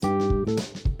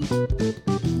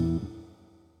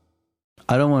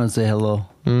I don't want to say hello.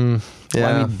 Yeah.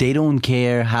 I mean, they don't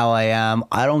care how I am.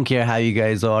 I don't care how you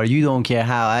guys are. You don't care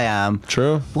how I am.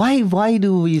 True. Why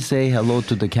do we say hello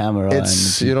to the camera?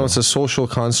 It's, you know, it's a social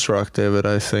construct, David.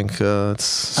 I think it's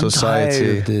society. I'm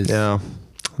tired of this. Yeah.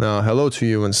 No, hello to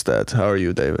you instead. How are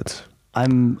you, David?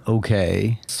 I'm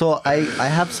okay. So I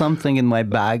have something in my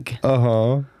bag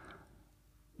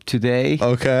today.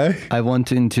 Okay. I want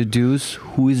to introduce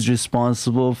who is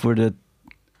responsible for the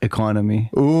economy.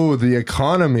 Ooh, the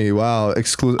economy. Wow.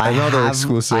 Another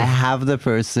exclusive. I have the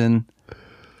person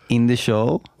in the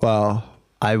show. Wow.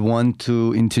 I want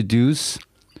to introduce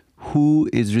who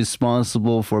is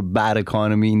responsible for bad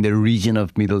economy in the region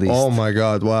of Middle East. Oh my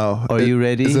God. Wow. Are you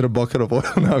ready? Is it a bucket of oil?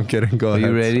 No, I'm kidding. Go ahead. Are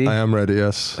you ready? I am ready,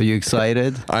 yes. Are you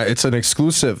excited? It's an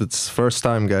exclusive. It's first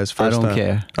time, guys. First I don't time.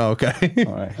 care. Oh, okay.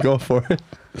 All right. Go for it.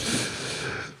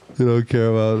 You don't care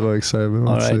about my excitement.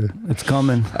 All Let's right. see. It's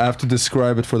coming. I have to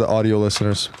describe it for the audio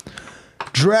listeners.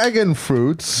 Dragon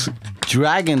fruits.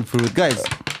 Dragon fruit. Guys,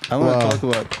 I want to talk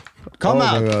about... Come Oh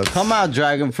my God. Come out,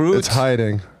 dragon fruit. It's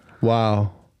hiding.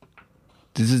 Wow.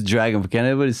 This is dragon fruit. Can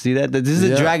everybody see that? This is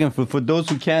a dragon fruit. For those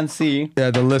who can't see,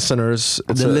 Yeah, the listeners.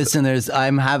 listeners,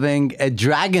 I'm having a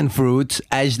dragon fruit,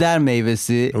 ejder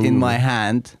meyvesi, in my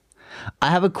hand.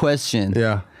 I have a question.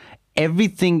 Yeah.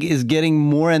 Everything is getting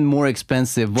more and more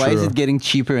expensive. Why is True. it getting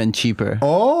cheaper and cheaper?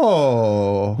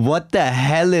 Oh. What the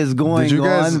hell is going you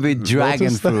guys on with dragon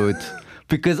notice that? fruit?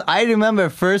 Because I remember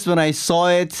first when I saw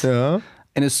it Yeah.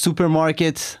 in a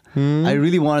supermarket, I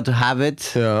really wanted to have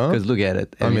it. Yeah. Because look at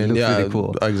it. I mean, it looks yeah, really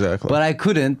cool. exactly. But I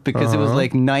couldn't because it was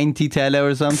like 90 TL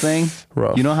or something.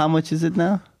 Rough. You know how much is it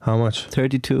now? How much?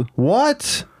 32.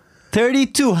 What?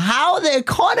 32. How the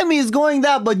economy is going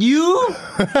down, but you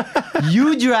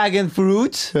dragon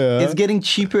fruit is getting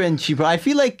cheaper and cheaper. I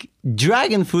feel like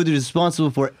dragon fruit is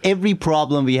responsible for every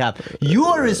problem we have. You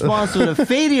are responsible for the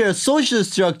failure of social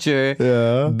structure,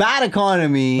 bad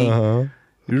economy,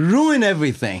 ruin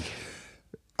everything.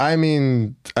 I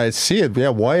mean, I see it. Yeah,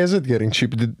 why is it getting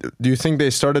cheap? Do you think they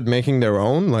started making their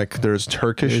own? Like, there's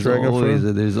Turkish dragon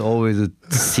fruit? There's always a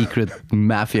secret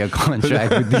mafia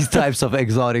contract with these types of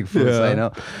exotic fruits, I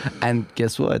know. And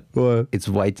guess what? What? It's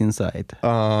white inside. Yeah,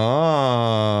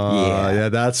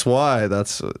 that's why.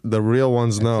 That's the real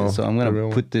ones know. So I'm going to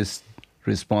put this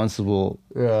responsible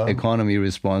economy,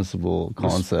 responsible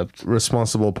concept.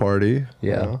 Responsible party.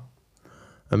 Yeah.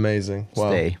 Amazing. Wow.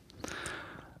 Stay.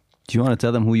 Do you want to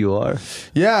tell them who you are?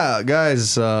 Yeah,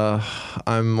 guys,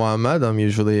 I'm Mohammad. I'm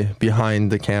usually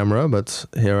behind the camera, but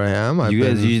here I am. You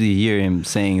guys usually hear him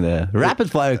saying the rapid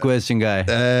fire question guy.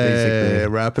 Basically.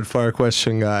 Rapid fire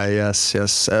question guy.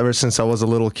 Yes. Ever since I was a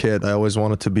little kid, I always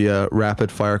wanted to be a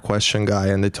rapid fire question guy.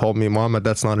 And they told me, Mohammad,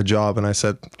 that's not a job. And I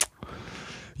said,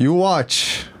 you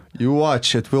watch.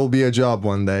 It will be a job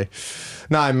one day.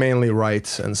 Now I mainly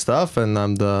write and stuff, and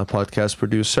I'm the podcast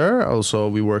producer. Also,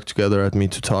 we work together at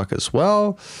Meet to Talk as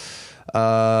well.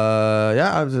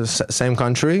 I'm the same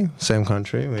country.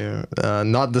 We're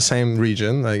not the same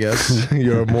region, I guess.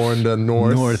 You're more in the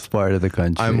north part of the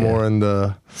country. I'm more in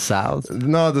the south.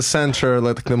 No, the center,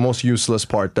 like the most useless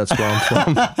part. That's where I'm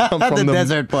from. I'm from the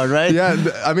desert part, right? Yeah,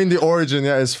 I mean the origin.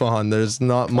 Yeah, is Isfahan. There's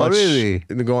not much. Really?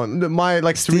 Going. My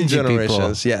like Stingy 3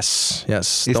 generations. people. Yes.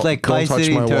 It's Don't- like don't touch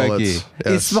Kayseri my in Turkey. wallet.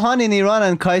 Yes. Isfahan in Iran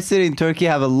and Kayseri in Turkey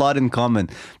have a lot in common.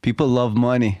 People love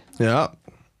money. Yeah.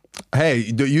 Hey,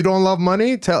 you don't love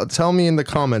money? Tell me in the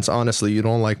comments. Honestly, you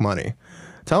don't like money.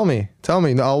 Tell me.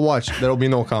 I'll watch. There'll be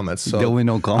no comments. So There'll be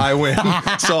no comments. I win.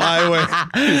 So I win.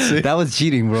 That was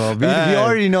cheating, bro. We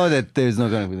already know that there's no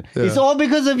going to be. It's all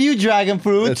because of you, dragon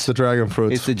fruit. It's the dragon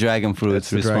fruit. It's the dragon fruit. It's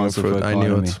the dragon responsible fruit. for I knew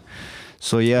economy. it.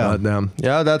 So yeah. Damn.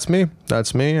 Yeah, that's me.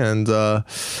 And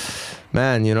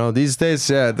man, you know, these days,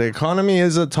 the economy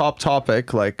is a top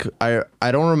topic. Like I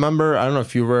don't remember. I don't know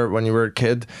if you were when you were a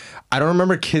kid. I don't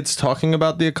remember kids talking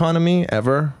about the economy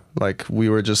ever. Like we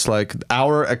were just like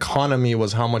our economy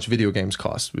was how much video games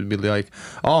cost. We'd be like,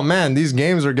 oh man, these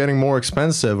games are getting more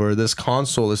expensive, or this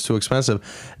console is too expensive.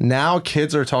 Now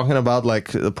kids are talking about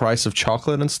like the price of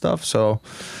chocolate and stuff. So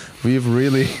we've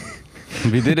really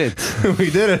We did it.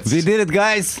 we did it,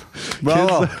 guys.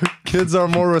 Bravo. Kids are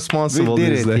more responsible We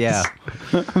did these it, days. yeah.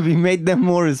 We made them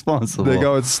more responsible. They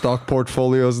go with stock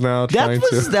portfolios now.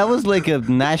 That was like a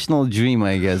national dream,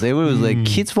 I guess. Everyone was like,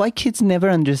 kids, why kids never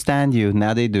understand you?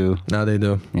 Now they do. Now they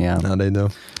do. Yeah. Now they do.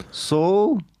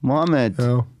 So, Mohammad,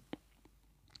 Oh.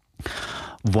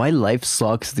 why life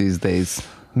sucks these days?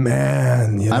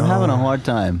 Man, you know, I'm having a hard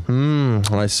time.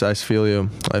 I feel you.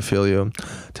 I feel you.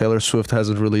 Taylor Swift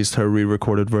hasn't released her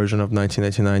re-recorded version of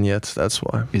 1989 yet. That's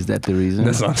why. Is that the reason?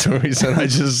 That's not the reason.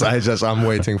 I'm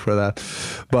waiting for that.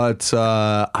 But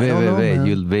I don't know, wait. man.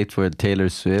 You'll wait for Taylor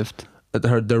Swift.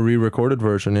 The re-recorded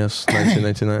version, yes,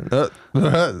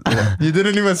 1999. You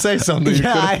didn't even say something.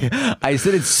 Yeah, I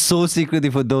said it's so secretly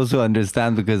for those who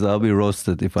understand, because I'll be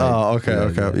roasted if I. Oh,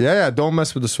 okay. Yeah. Don't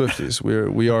mess with the Swifties.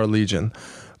 We are Legion.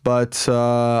 But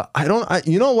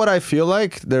you know what I feel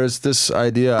like? There's this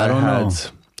idea I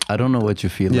don't know what you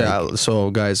feel like. Yeah, so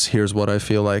guys, here's what I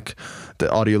feel like. The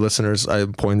audio listeners, I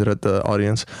pointed at the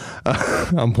audience.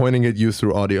 I'm pointing at you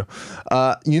through audio.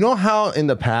 You know how in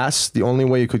the past, the only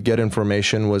way you could get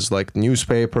information was like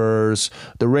newspapers,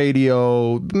 the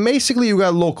radio. Basically, you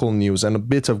got local news and a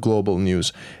bit of global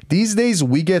news. These days,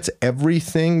 we get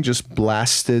everything just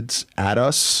blasted at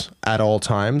us at all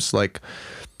times. Like,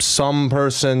 some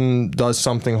person does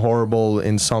something horrible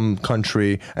in some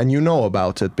country and you know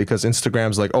about it because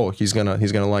Instagram's like, oh, he's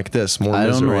gonna like this, more I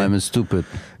misery. don't know, I'm stupid.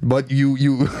 But you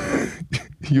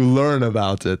you learn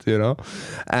about it, you know.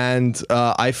 And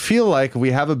I feel like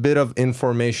we have a bit of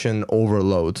information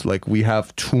overload. Like, we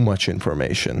have too much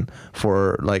information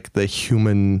for like the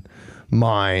human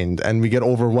mind, and we get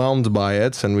overwhelmed by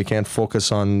it, and we can't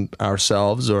focus on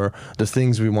ourselves or the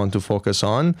things we want to focus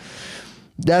on.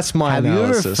 That's my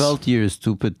analysis. Have you ever felt you're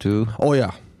stupid too? Oh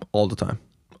yeah, all the time.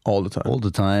 All the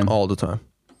time.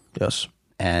 Yes.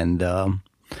 And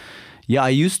yeah, I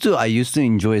used to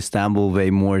enjoy Istanbul way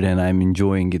more than I'm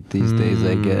enjoying it these days,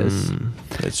 I guess.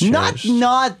 It's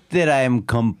not that I'm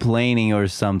complaining or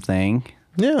something.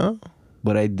 Yeah.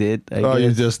 But I did. I guess.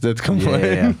 You just did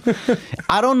complain. Yeah.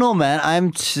 I don't know, man.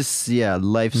 I'm just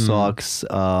life sucks.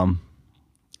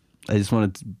 I just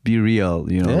want to be real,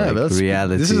 you know, like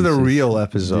reality. This is the real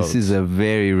episode. This is a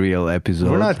very real episode.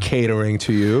 We're not catering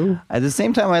to you. At the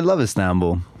same time, I love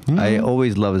Istanbul. I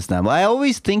always love Istanbul. I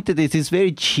always think that it is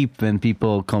very cheap when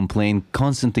people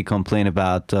constantly complain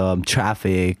about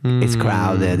traffic. It's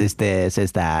crowded. It's this.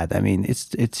 It's that. I mean,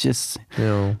 it's just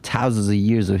thousands of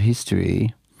years of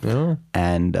history. Yeah.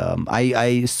 And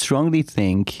I strongly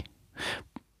think.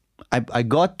 I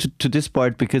got to this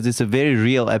part because it's a very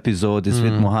real episode. It's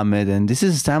with Mohammad, and this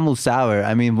is Istanbul Sour.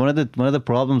 I mean, one of the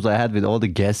problems I had with all the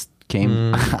guests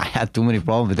came. I had too many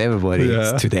problems with everybody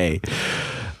today.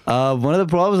 One of the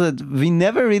problems that we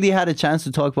never really had a chance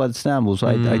to talk about Istanbul, so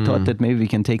I thought that maybe we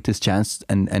can take this chance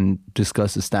and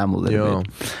discuss Istanbul a little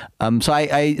bit. So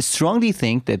I strongly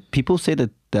think that people say that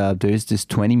there is this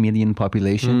 20 million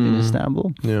population in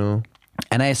Istanbul,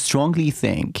 and I strongly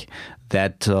think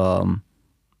that.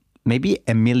 Maybe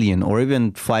 1 million or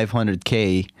even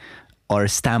 500K are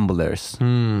Istanbulers.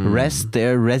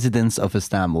 They're residents of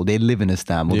Istanbul. They live in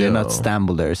Istanbul. They're not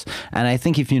Istanbulers. And I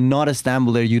think if you're not a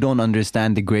Istanbuler, you don't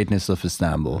understand the greatness of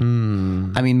Istanbul.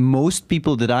 I mean, most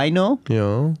people that I know,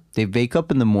 they wake up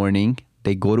in the morning,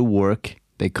 they go to work,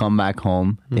 they come back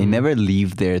home, they never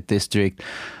leave their district.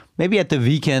 Maybe at the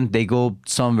weekend, they go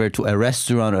somewhere to a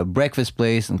restaurant or a breakfast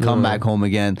place and come back home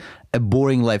again. A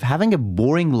boring life. Having a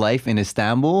boring life in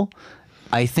Istanbul,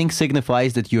 I think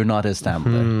signifies that you're not a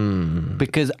Istanbuler.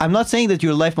 Because I'm not saying that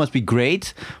your life must be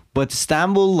great, but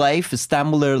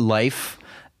Istanbuler life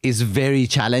is very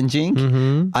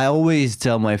challenging. I always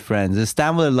tell my friends,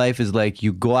 Istanbuler life is like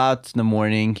you go out in the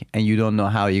morning and you don't know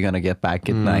how you're going to get back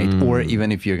at night, or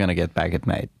even if you're going to get back at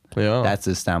night. Yeah. That's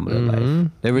Istanbuler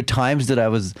life. There were times that I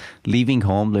was leaving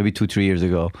home maybe 2-3 years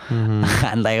ago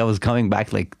and like I was coming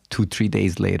back like 2-3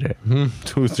 days later.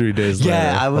 2-3 days later.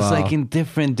 Yeah, I was like in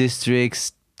different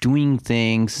districts doing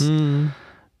things,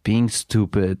 being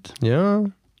stupid. Yeah.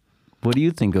 What do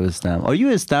you think of Istanbul? Are you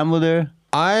Istanbuler?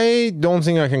 I don't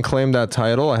think I can claim that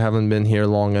title. I haven't been here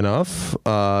long enough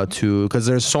because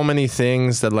there's so many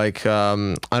things that like,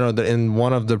 I don't know, in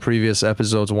one of the previous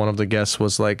episodes, one of the guests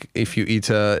was like, if you eat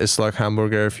a Islak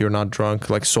hamburger, if you're not drunk,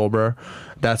 like sober,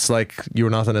 that's like, you're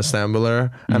not an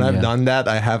Istanbuler. And I've done that.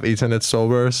 I have eaten it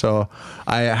sober. So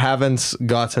I haven't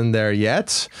gotten there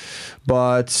yet.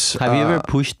 But have you ever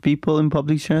pushed people in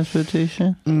public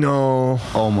transportation? No.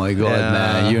 Oh my God,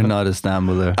 man, you're not a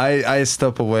Istanbuler. I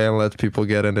step away and let people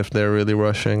get in if they're really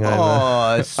rushing.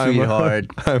 Sweetheart.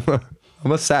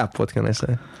 I'm a sap. What can I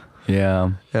say?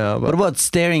 Yeah. Yeah. But what about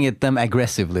staring at them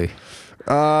aggressively?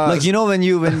 Like, you know, when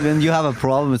you have a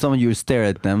problem with someone, you stare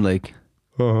at them like,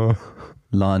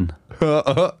 Lan.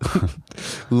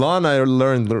 Lan, I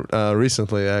learned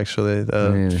recently, actually,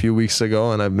 a few weeks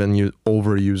ago, and I've been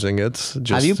overusing it.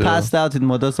 Have you passed out in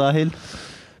Moda Sahil?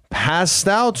 Passed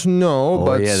out? No,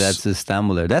 but yeah, that's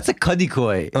Istanbuler. That's a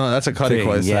Kadikoy. Oh, that's a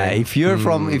Kadikoy thing. Yeah, if you're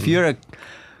a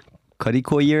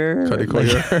Kadikoyer.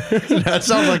 That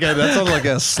sounds like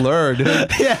a slur, dude.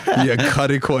 Yeah. You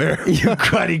Kadikoyer. You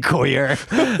Kadikoyer.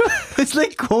 It's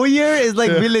like koyer is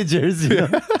like villagers, you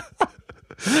know?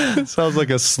 It sounds like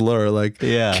a slur, like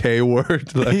K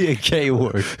word. Like, Yeah, K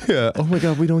word. yeah. Oh my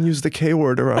God, we don't use the K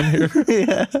word around here.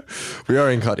 Yeah. We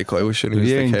are in Kadıköy. We shouldn't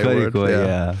use the K word.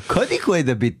 Yeah. Kadıköy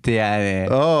da bitti yani.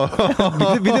 Oh.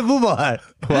 bir de bu var.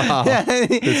 Wow. Yani,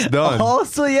 It's done.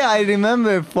 Also, yeah, I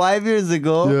remember 5 years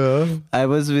ago, Yeah. I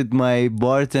was with my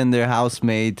bartender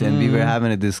housemate and we were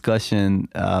having a discussion,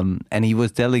 and he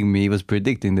was telling me, he was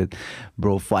predicting that,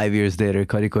 bro, 5 years later,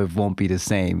 Kadıköy won't be the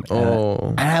same.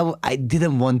 And I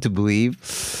didn't want to believe,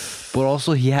 but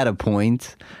also he had a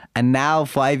point. And now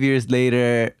 5 years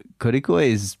later,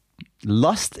 Kadıköy is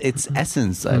lost its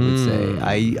essence, I would say.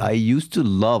 I used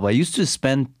to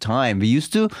spend time. We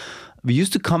used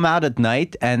to come out at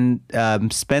night and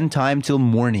spend time till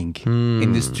morning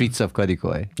in the streets of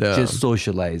Kadıköy, just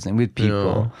socializing with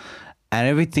people. And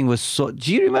everything was so...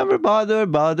 Do you remember Bahadur?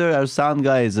 Bahadur, our sound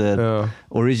guy, is a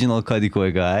original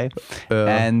Kadıköy guy.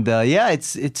 And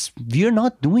it's we're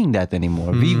not doing that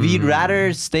anymore. We'd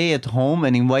rather stay at home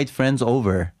and invite friends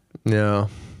over. Yeah.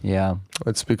 Yeah.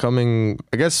 It's becoming,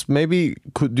 I guess, maybe,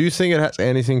 do you think it has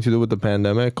anything to do with the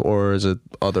pandemic, or is it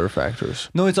other factors?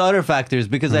 No, it's other factors,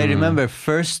 because I remember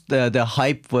first the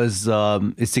hype was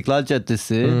İstiklal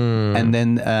Caddesi, and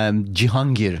then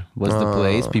Cihangir was the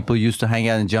place. People used to hang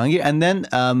out in Cihangir. And then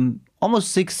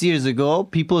almost 6 years ago,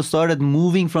 people started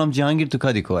moving from Cihangir to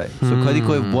Kadıköy. So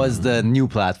Kadıköy was the new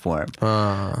platform.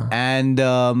 And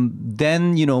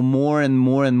then, you know, more and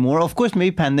more and more. Of course,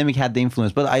 maybe pandemic had the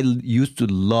influence, but I used to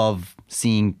love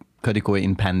seeing Kadıköy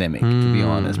in pandemic, to be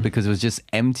honest, because it was just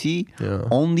empty,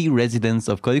 only residents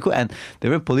of Kadıköy, and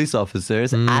there were police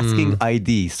officers asking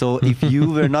ID. So if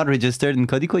you were not registered in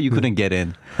Kadıköy, you couldn't get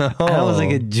in. And I was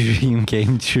like, a dream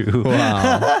came true.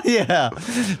 Wow. Yeah.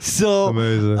 So,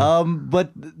 amazing. But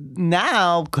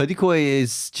now Kadıköy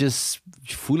is just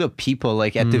full of people.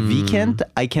 Like at the weekend,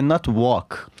 I cannot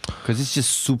walk because it's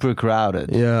just super crowded.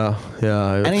 Yeah.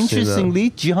 And interestingly,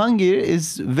 Cihangir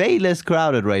is way less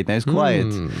crowded right now. It's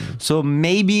quiet. So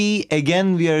maybe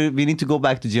again we need to go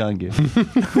back to Cihangir.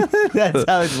 That's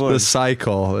how it works. The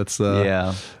cycle. It's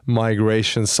the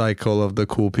migration cycle of the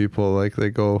cool people. Like they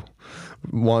go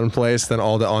one place, then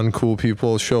all the uncool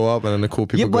people show up, and then the cool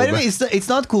people go by the back. way, it's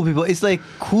not cool people. It's like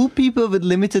cool people with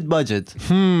limited budget.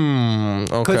 Okay.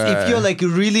 Because if you're like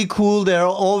really cool, there are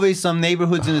always some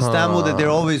neighborhoods in Istanbul that they're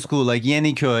always cool. Like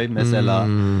Yeniköy, mesela,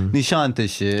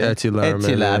 Nişantaşı,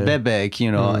 Etiler, Bebek,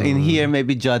 you know. In here,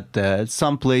 maybe Cadde.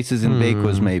 Some places in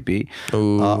Beykoz, maybe.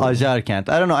 Acarkent.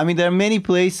 I don't know. I mean, there are many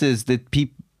places that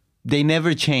they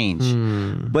never change.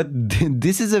 But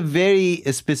this is a very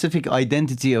specific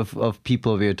identity of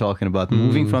people we are talking about.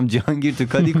 Moving from Cihangir to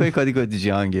Kadıköy, Kadıköy to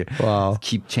Cihangir. Wow.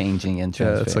 Keep changing and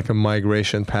transferring. Yeah, it's like a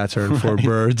migration pattern for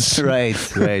birds. Right.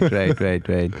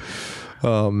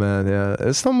 Oh man, yeah.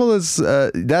 Istanbul is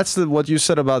that's what you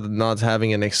said about not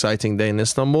having an exciting day in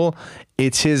Istanbul.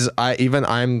 It is.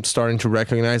 I'm starting to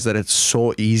recognize that it's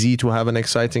so easy to have an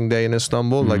exciting day in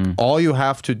Istanbul. Like all you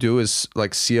have to do is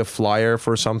like see a flyer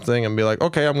for something and be like,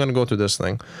 okay, I'm gonna go to this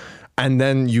thing. And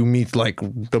then you meet like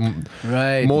the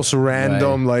most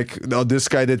random, like, oh, this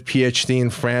guy did PhD in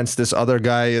France. This other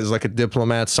guy is like a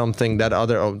diplomat, something. That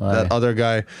other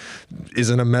guy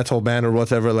is in a metal band or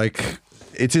whatever. Like,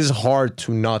 it is hard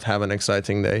to not have an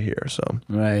exciting day here. So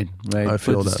right. I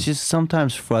feel but it's just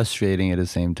sometimes frustrating at the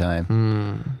same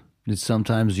time. It's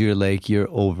sometimes you're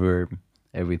over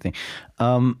everything.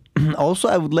 Also,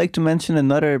 I would like to mention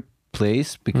another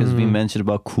place, because we mentioned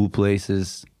about cool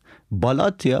places.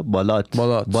 Balat.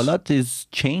 Balat is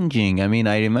changing. I mean,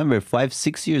 I remember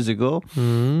 5-6 years ago,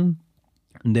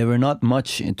 there were not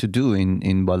much to do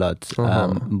in Balat.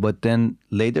 But then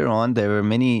later on, there were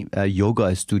many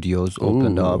yoga studios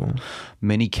opened up.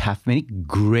 Many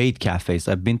great cafes.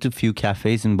 I've been to a few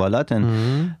cafes in Balat,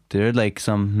 and there are like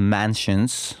some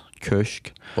mansions,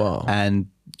 köşk, and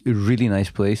really nice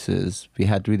places. We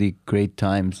had really great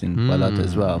times in Balat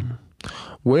as well.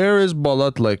 Where is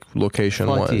Balat, like,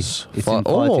 location-wise? It's in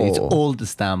Fatih. It's old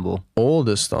Istanbul. Old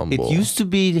Istanbul. It used to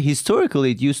be, historically,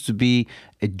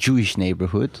 a Jewish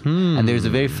neighborhood. And there's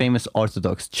a very famous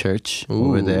Orthodox church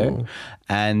over there.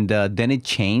 And then it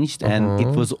changed, and it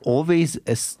was always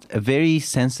a very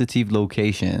sensitive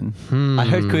location. I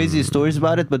heard crazy stories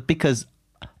about it, but because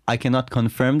I cannot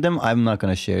confirm them, I'm not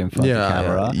going to share in front of the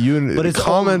camera. But it's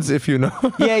comments if you know.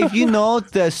 If you know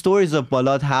the stories of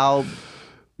Balat, how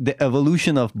the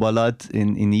evolution of balat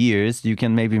in years, you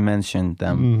can maybe mention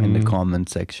them in the comment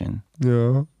section.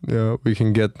 Yeah, we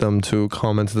can get them to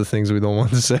comment the things we don't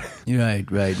want to say.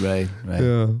 Right.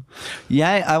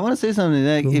 Yeah. I want to say something.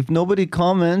 Like, if nobody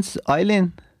comments,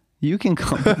 Eileen, you can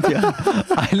comment. Yeah.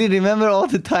 Eileen, remember all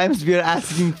the times we are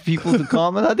asking people to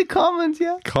comment? Hadi comment,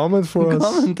 yeah. Comment for us.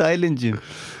 Comment, Eileen'cim.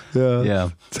 Yeah.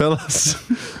 Tell us.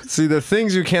 See, the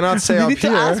things you cannot say we up need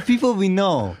here. to ask people we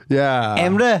know. Yeah.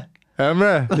 Emre,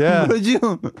 yeah.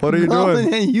 What are you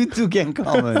doing? And you too can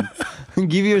comment.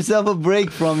 Give yourself a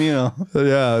break from, Yeah,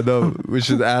 no, we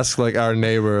should ask like our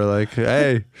neighbor, like,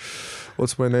 hey,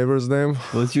 what's my neighbor's name?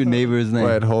 What's your neighbor's name?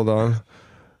 Wait, hold on.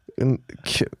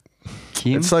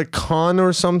 Kim? It's like Khan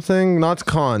or something. Not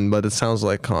Khan, but it sounds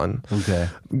like Khan. Okay.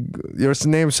 Your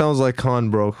name sounds like Khan,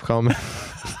 bro. Comment.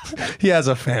 He has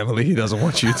a family. He doesn't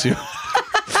want you to.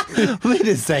 Wait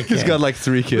a second. He's got like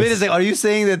 3 kids. Wait a second. Are you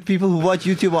saying that people who watch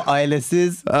YouTube are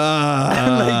eyelesses? Like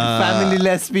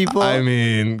family-less people? I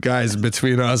mean, guys,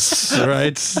 between us,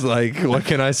 right? Like, what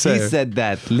can I say? He said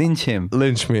that. Lynch him.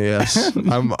 Lynch me, yes.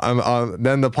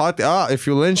 Then the if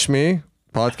you lynch me,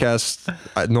 podcast,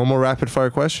 no more rapid fire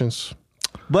questions.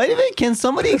 By the way, can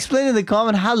somebody explain in the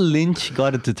comment how Lynch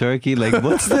got into Turkey? Like,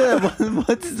 what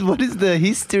is the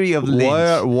history of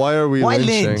Lynch? Why are we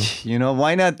lynching? Lynch?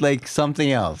 Why not like something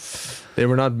else? They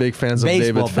were not big fans of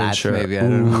baseball David bats, Fincher. Maybe, I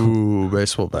don't know. Ooh,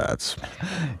 baseball bats.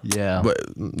 Yeah. But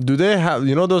do they have,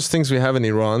 those things we have in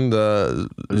Iran, the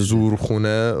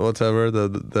zurkhune, whatever,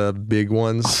 the big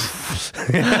ones?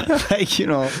 Like,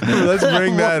 Let's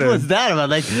bring that in. What was that about?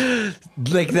 Like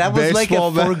that was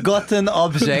baseball like a forgotten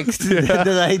object that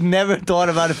I never thought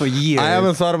about it for years. I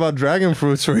haven't thought about dragon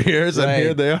fruits for years, and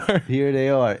here they are. Here they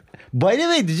are. By the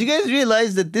way, did you guys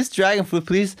realize that this dragon fruit,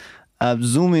 please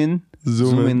zoom in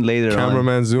later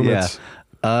Cameraman, zoom it.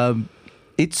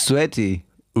 It's sweaty.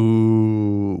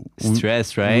 Ooh.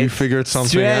 Stress, right? We figured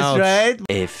something out. Right?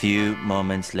 A few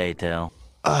moments later.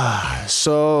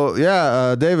 So,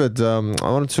 David, I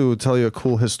wanted to tell you a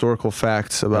cool historical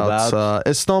fact about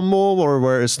Istanbul, or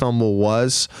where Istanbul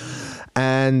was.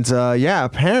 And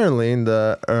apparently in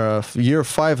the year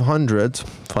 500,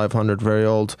 very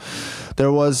old,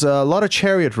 there was a lot of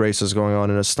chariot races going on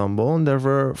in Istanbul, and there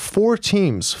were 4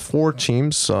 teams.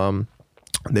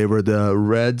 They were the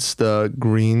Reds, the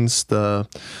Greens, the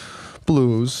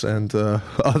Blues, and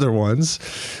other ones.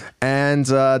 And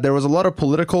there was a lot of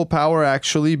political power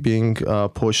actually being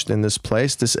pushed in this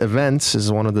place. This event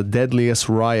is one of the deadliest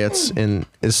riots in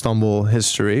Istanbul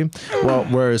history. Well,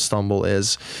 where Istanbul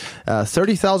is.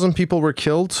 30,000 people were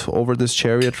killed over this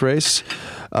chariot race.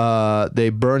 They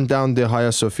burned down the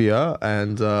Hagia Sophia,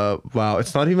 and wow,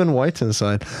 it's not even white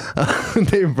inside.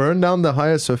 They burned down the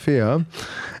Hagia Sophia.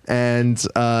 And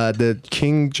the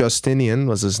King Justinian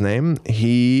was his name.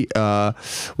 He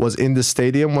was in the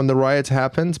stadium when the riot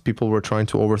happened. People were trying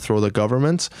to overthrow the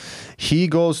government. He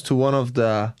goes to one of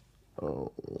the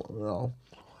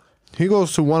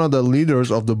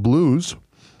leaders of the Blues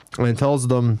and tells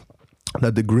them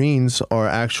that the Greens are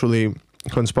actually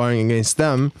conspiring against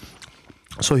them.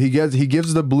 So he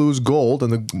gives the Blues gold,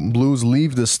 and the Blues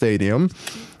leave the stadium.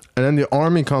 And then the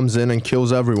army comes in and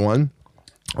kills everyone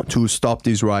to stop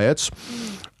these riots,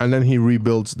 and then he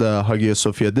rebuilds the Hagia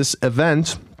Sophia. This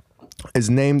event is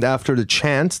named after the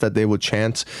chant that they would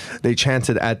chant. They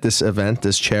chanted at this event,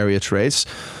 this chariot race,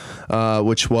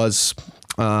 which was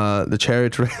the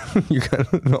chariot race.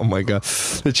 Oh my god,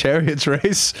 the chariot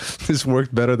race. This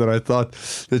worked better than I thought.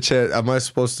 Am I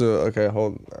supposed to? Okay,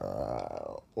 hold.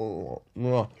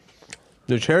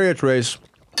 The chariot race.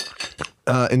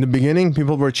 In the beginning,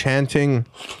 people were chanting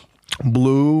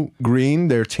blue, green,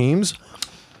 their teams,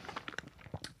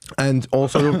 and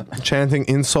also chanting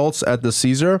insults at the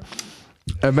Caesar.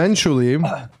 Eventually,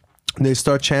 they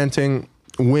start chanting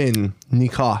win,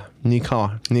 nikah,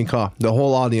 the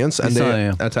whole audience, and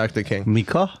they attack the king.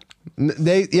 Nikah?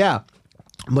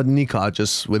 But nikah,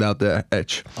 just without the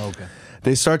H. Okay.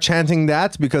 They start chanting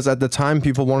that because at the time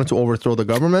people wanted to overthrow the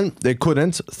government. They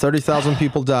couldn't. 30,000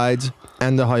 people died,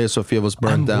 and the Hagia Sophia was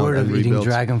burned down bored and of eating rebuilt.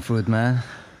 dragon fruit, man.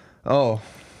 Oh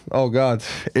God!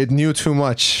 It knew too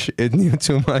much. It had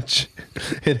too much.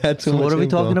 So what are we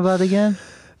talking about again?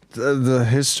 The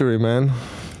history, man.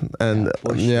 And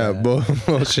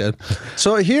bullshit.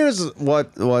 So here's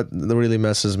what really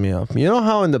messes me up. You know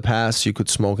how in the past you could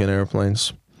smoke in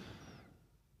airplanes?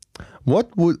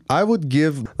 I would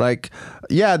give, like,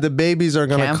 the babies are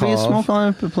gonna Can't cough. we smoke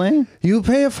on a plane? You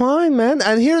pay a fine, man.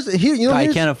 And I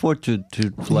can't afford to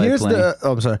fly a plane.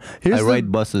 I'm sorry. I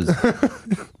ride buses.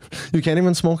 You can't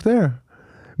even smoke there.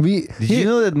 Did you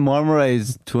know that Marmara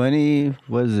is 20?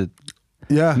 What is it?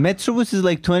 Yeah. Metrobus is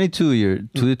like 22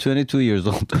 years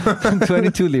old.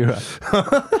 22 lira.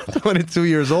 22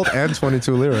 years old and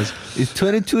 22 liras. It's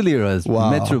 22 liras.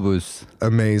 Wow. Metrobus.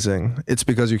 Amazing. It's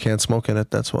because you can't smoke in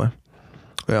it. That's why.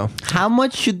 Yeah. How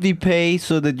much should we pay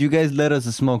so that you guys let us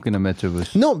smoke in a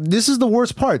Metrobus? No, this is the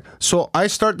worst part. So I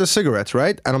start the cigarette,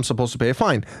 right? And I'm supposed to pay a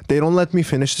fine. They don't let me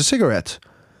finish the cigarette.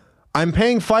 I'm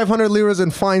paying 500 liras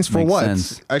in fines for Makes what?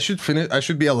 sense. I should finish. I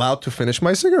should be allowed to finish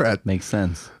my cigarette. Makes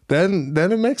sense. Then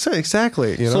it makes sense.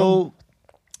 Exactly. You know.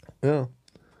 Yeah.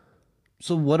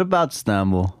 So what about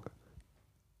Istanbul?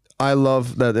 I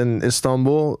love that in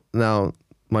Istanbul. Now,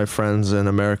 my friends in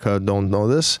America don't know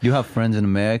this. You have friends in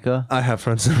America? I have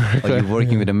friends in America. Are you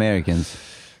working with Americans?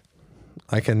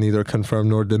 I can neither confirm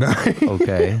nor deny.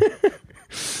 Okay.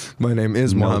 My name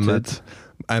is Noted. Mohammad,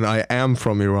 and I am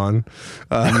from Iran.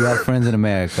 And you have friends in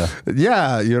America?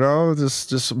 Yeah, you know,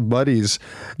 just buddies.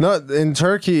 No, in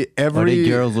Turkey, Are they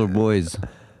girls or boys?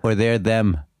 Or they're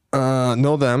them?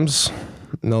 no thems.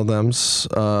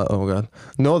 Oh god.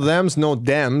 No thems, no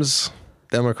dems.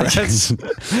 Democrats.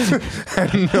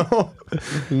 And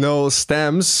no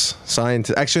stems.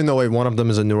 Scientists. Actually, no, wait, one of them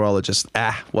is a neurologist.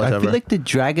 Whatever. I feel like the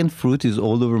dragon fruit is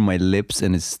all over my lips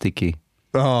and it's sticky.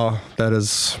 Oh, that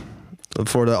is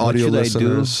for the audio should I do?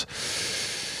 listeners.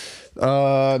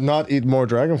 Not eat more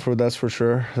dragon fruit, that's for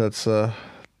sure.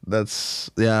 That's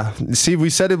yeah. See, we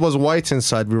said it was white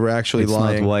inside. We were actually It's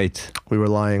lying. not white. We were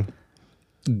lying.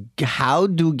 How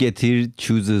do Getir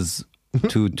chooses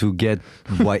to get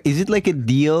white? Is it like a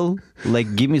deal?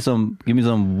 Like give me some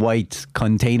white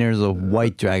containers of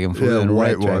white dragon fruit Yeah, and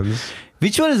white red dragon. ones.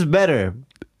 Which one is better?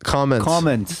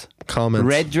 Comments.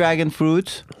 Red dragon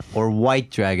fruit or white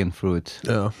dragon fruit?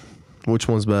 Yeah. Which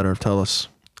one's better? Tell us.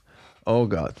 Oh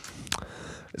God.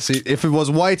 See, if it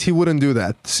was white, he wouldn't do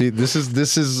that. See, this is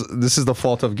the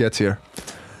fault of Getir.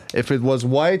 If it was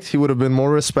white, he would have been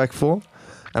more respectful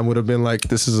and would have been like,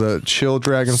 this is a chill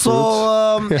dragon fruit.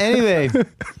 So anyway,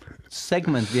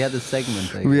 segment. We had a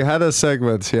segment. We had a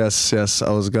segment. Yes. I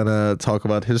was gonna talk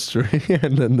about history,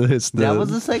 and then That was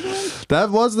the segment. That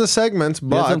was the segment.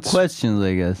 We have some But questions,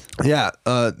 I guess. yeah,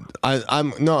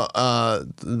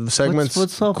 segments.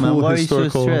 What's up, cool man? Why are you so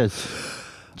historical- stressed?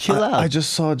 Chill out. I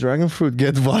just saw dragon fruit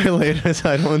get violated.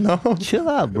 I don't know. Chill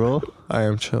out, bro. I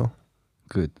am chill.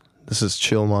 Good. This is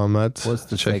chill, Mohammad. What's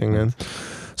the checking segment? in? So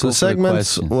Go the for the segment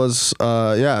questions. was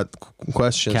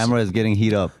questions. Camera is getting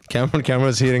heat up.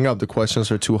 Camera's heating up. The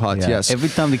questions are too hot. Yeah. Yes. Every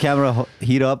time the camera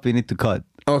heat up, we need to cut.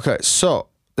 Okay, so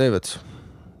David,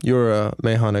 you're a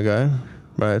Meyhane guy,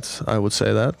 right? I would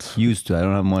say that. Used to. I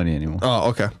don't have money anymore. Oh,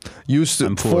 okay. Used to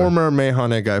I'm poor. former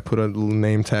Meyhane guy. Put a little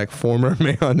name tag. Former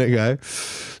Meyhane guy.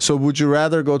 So would you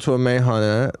rather go to a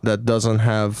Meyhane that doesn't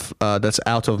have that's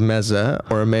out of meze,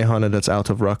 or a Meyhane that's out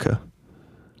of rakı?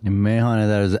 A meyhane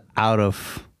that is out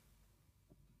of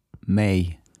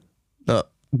May.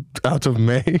 Out of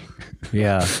May.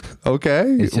 Yeah. Okay.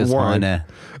 It's just Why? hane.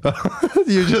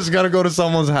 You just gotta go to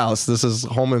someone's house. This is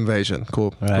home invasion.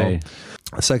 Cool. Right.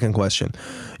 Cool. Second question.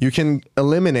 You can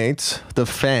eliminate the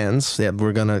fans. Yeah,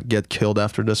 we're gonna get killed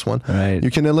after this one. Right.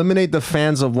 You can eliminate the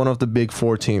fans of one of the big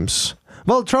four teams.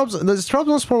 Well,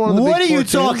 Trabzonspor one of the What big are you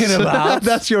four teams? talking about?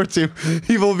 That's your team.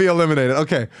 He will be eliminated.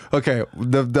 Okay.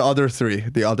 The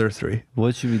other three.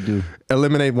 What should we do?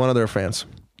 Eliminate one of their fans.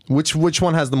 Which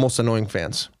one has the most annoying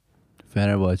fans?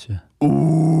 Fenerbahce.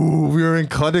 Ooh, we're in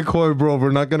Kadıköy, bro.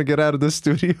 We're not gonna get out of this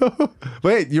studio.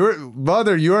 Wait, you're a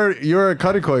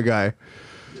Kadıköy guy.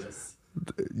 Yes.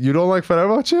 You don't like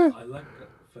Fenerbahce? I like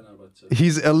Fenerbahce.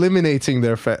 He's eliminating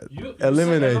their You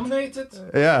eliminate. said eliminated?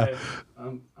 Yeah. Okay.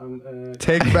 I'm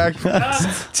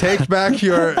Take back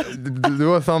your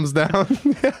do a thumbs down.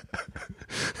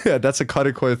 Yeah, that's a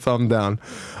Kadıköy thumb down.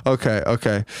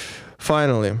 Okay.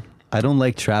 Finally. I don't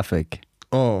like traffic.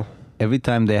 Oh. Every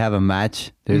time they have a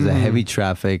match, there's a heavy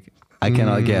traffic. I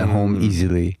cannot get home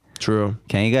easily. True.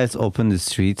 Can you guys open the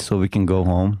streets so we can go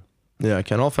home? Yeah,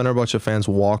 can all Fenerbahce fans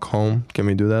walk home? Can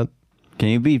we do that? Can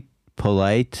you be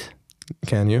polite?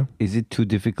 Can you? Is it too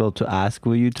difficult to ask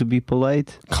for you to be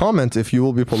polite? Comment if you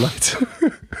will be polite.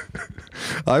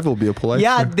 I will be a polite.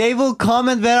 Yeah, they will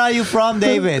comment. Where are you from,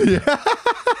 David?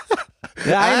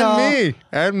 Yeah, I know.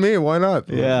 And me. Why not?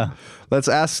 Yeah. Let's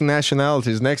ask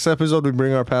nationalities. Next episode, we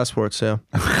bring our passports. Yeah.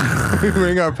 We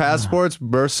bring our passports,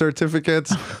 birth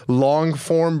certificates, long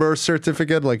form birth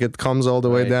certificate, like it comes all the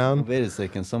way down. Wait a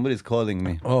second. Somebody's calling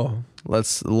me. Oh,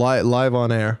 let's live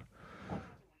on air.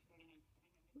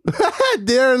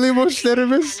 Değerli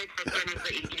müşterimiz.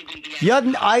 Yeah,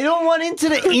 I don't want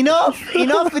internet.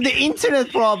 Enough with the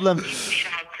internet problem. 76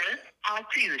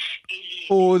 650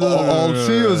 Oh, no,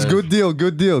 Altius, good deal,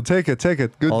 good deal. Take it,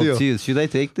 good deal. Altius. Should I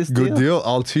take this Good deal? deal,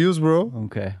 Altius, bro.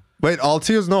 Okay. Wait,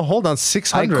 Altius? No, hold on, I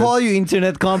 600. call you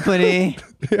internet company.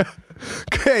 Yeah.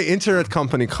 Okay, internet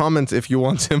company, comment if you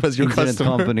want him as your internet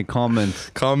customer. company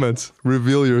comment. Comment,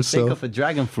 reveal Take yourself. off a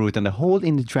dragon fruit and the hole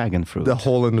in the dragon fruit. The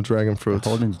hole in the dragon fruit The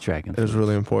hole in the dragon fruit. is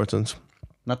really important.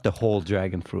 Not the whole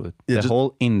dragon fruit. Yeah, the just-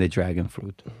 hole in the dragon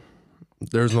fruit.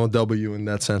 There's no W in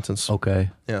that sentence. Okay.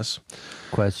 Yes.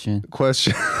 Question.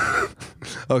 Question.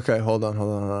 Okay, hold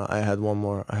on. I had one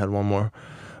more.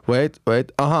 Wait.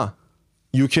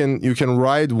 You can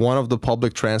ride one of the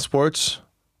public transports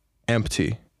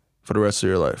empty for the rest of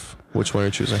your life. Which one are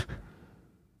you choosing?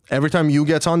 Every time you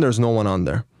get on, there's no one on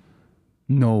there.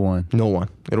 No one. No one.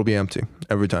 It'll be empty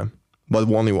every time. But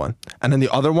only one. And then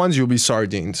the other ones, you'll be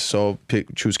sardines. So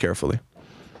choose carefully.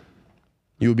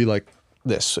 You'll be like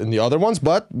this in the other ones.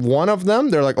 But one of them,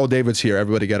 they're like, oh, David's here.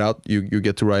 Everybody get out. You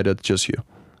get to ride it, just you.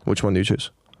 Which one do you choose?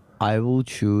 I will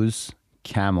choose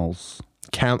camels.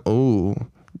 Oh,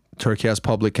 Turkey has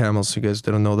public camels. You guys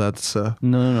didn't know that. It's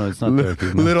No, it's not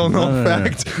Turkey. No. little known No.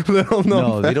 fact. Little known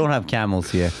No, they fact. don't have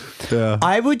camels here. Yeah.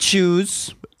 I would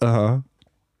choose Uh-huh.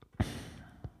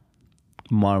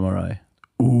 Marmaray.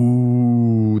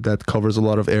 Ooh, that covers a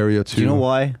lot of area too. Do you know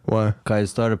why? Why? Because I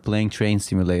started playing Train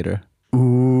Simulator.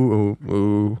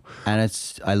 Ooh. And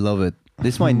I love it.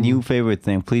 This is my new favorite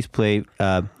thing. Please play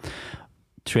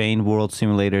Train World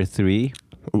Simulator 3.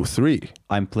 Ooh, 3.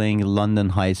 I'm playing London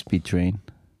High Speed Train.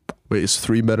 Wait, is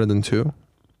 3 better than 2?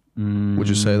 Would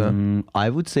you say that? I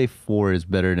would say 4 is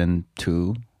better than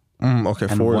 2. Okay,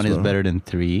 And 4 1 is better than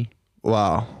 3.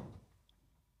 Wow.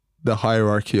 The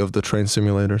hierarchy of the train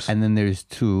simulators. And then there's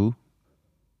 2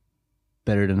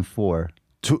 better than 4.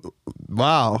 2.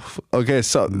 Wow. Okay,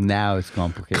 so Now it's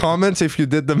complicated. comment if you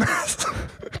did the math.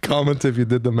 Comment if you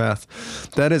did the math.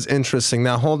 That is interesting.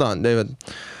 Now hold on, David.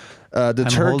 The I'm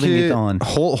Turkey holding it on.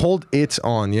 Hold it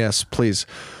on. Yes, please.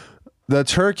 The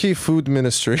Turkey Food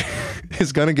Ministry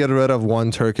is gonna get rid of one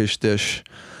Turkish dish.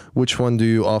 Which one do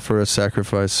you offer as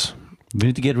sacrifice? We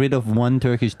need to get rid of one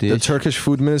Turkish dish. The Turkish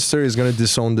Food Minister is gonna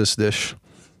disown this dish.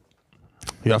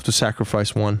 You have to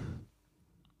sacrifice one.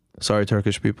 Sorry,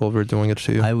 Turkish people, we're doing it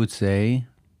to you. I would say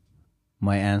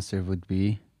my answer would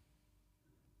be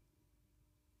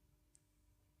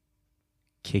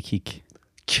kekik.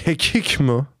 Kekik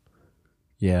mi?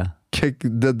 Yeah.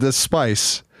 The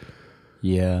spice.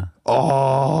 Yeah.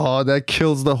 Oh, that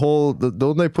kills the whole.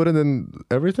 Don't they put it in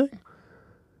everything?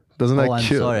 Doesn't Oh, that I'm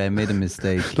kill? sorry. I made a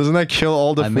mistake. Doesn't that kill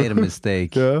all the? I made a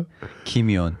mistake. Yeah.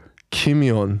 Kimyon.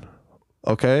 Kimyon.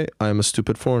 Okay, I am a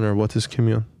stupid foreigner. What is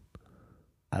kimyon?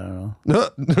 I don't know. No,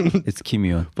 It's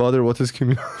kimyon. Father, what is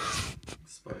kimyon?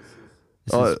 Spices.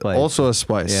 It's a spice. Also a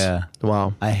spice. Yeah.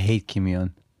 Wow. I hate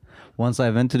kimyon. Once I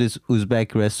went to this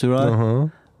Uzbek restaurant, Uh-huh.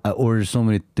 I ordered so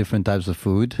many different types of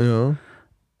food. Yeah.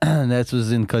 That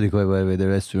was in Kadıköy, by the way, the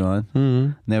restaurant.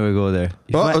 Mm-hmm. Never go there.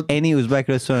 If you Oh, find any Uzbek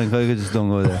restaurant in Kadıköy, just don't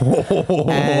go there.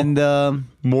 And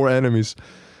More enemies.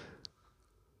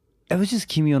 it was just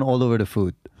kimyon all over the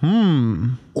food.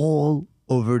 All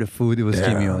over the food, it was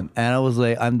Yeah. kimyon. And I was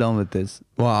like, I'm done with this.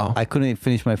 Wow. I couldn't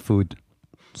finish my food.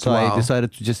 So Wow. I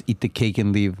decided to just eat the cake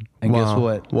and leave. And guess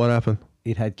what? What happened?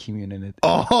 It had kimyon in it.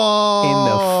 Oh, In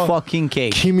the fucking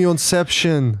cake.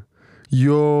 Kimyonception.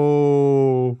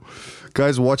 Yo.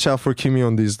 Guys, watch out for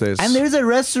kimyon these days. And there's a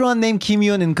restaurant named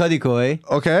Kimyon in Kadıköy.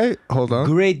 Okay, hold on.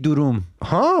 Great durum.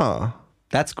 Huh.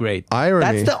 That's great. Irony.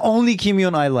 That's the only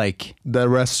kimyon I like. The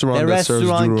restaurant The that serves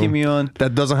restaurant durum. kimyon.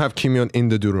 That doesn't have kimyon in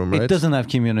the durum, right? It doesn't have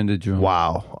kimyon in the durum.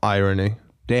 Wow. Irony.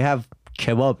 They have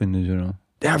kebab in the durum.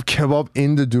 They have kebab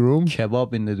in the durum?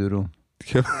 Kebab in the durum.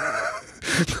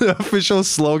 The official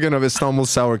slogan of Istanbul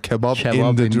Sour, kebab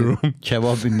in the durum.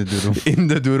 Kebab in the durum. In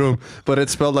the durum. But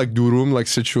it's spelled like durum, like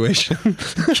situation.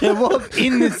 Kebab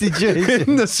in the situation.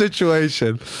 In the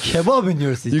situation. Kebab in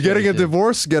your situation. You getting a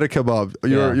divorce? Get a kebab.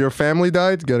 Yeah. Your family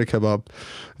died? Get a kebab.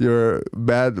 Your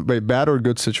bad or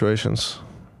good situations?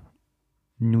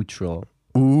 Neutral.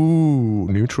 Ooh,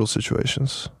 neutral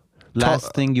situations.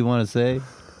 Last thing you want to say?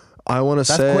 I want to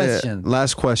say question.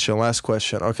 Last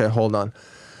question. Okay, hold on.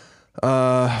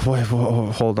 Wait,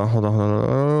 hold on.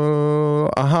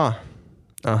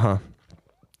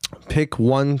 Pick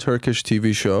one Turkish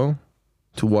TV show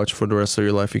to watch for the rest of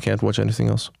your life. You can't watch anything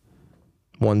else.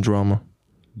 One drama.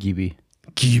 Gibi.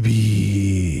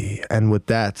 And with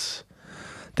that,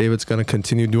 David's gonna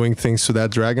continue doing things to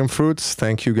that dragon fruit.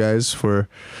 Thank you guys for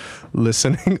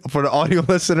listening. For the audio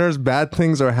listeners, bad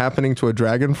things are happening to a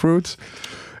dragon fruit.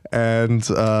 And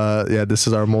yeah, this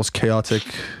is our most chaotic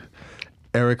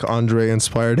Eric Andre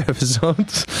inspired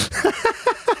episode.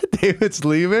 David's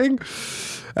leaving.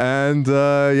 And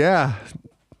yeah,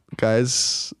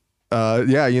 guys,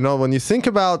 yeah, you know, when you think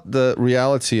about the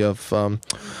reality of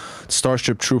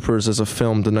Starship Troopers as a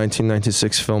film, the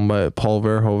 1996 film by Paul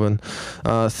Verhoeven,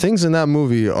 things in that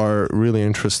movie are really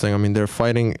interesting. I mean, they're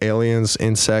fighting aliens,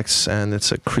 insects, and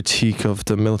it's a critique of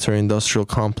the military-industrial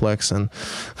complex. And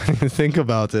when you think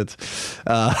about it,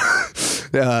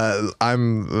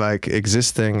 I'm like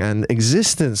existing, and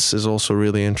existence is also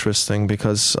really interesting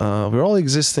because we're all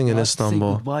existing in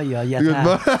Istanbul. Goodbye ya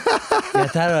yeter.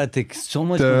 Yeter artık. So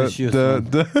much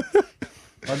konuşuyorsun.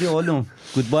 Hadi oğlum.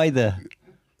 Goodbye de.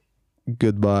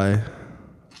 Goodbye.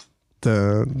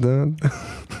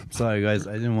 Sorry guys,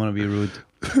 I didn't want to be rude.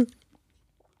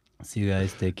 See you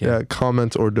guys, take care. Yeah,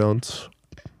 comment or don't.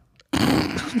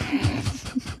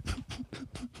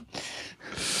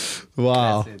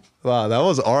 Wow. Wow, that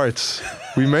was art.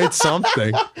 We made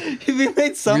something. We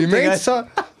made something. We made some.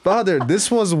 Brother,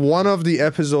 this was one of the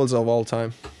episodes of all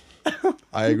time.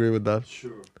 I agree with that.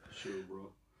 Sure, bro.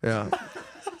 Yeah.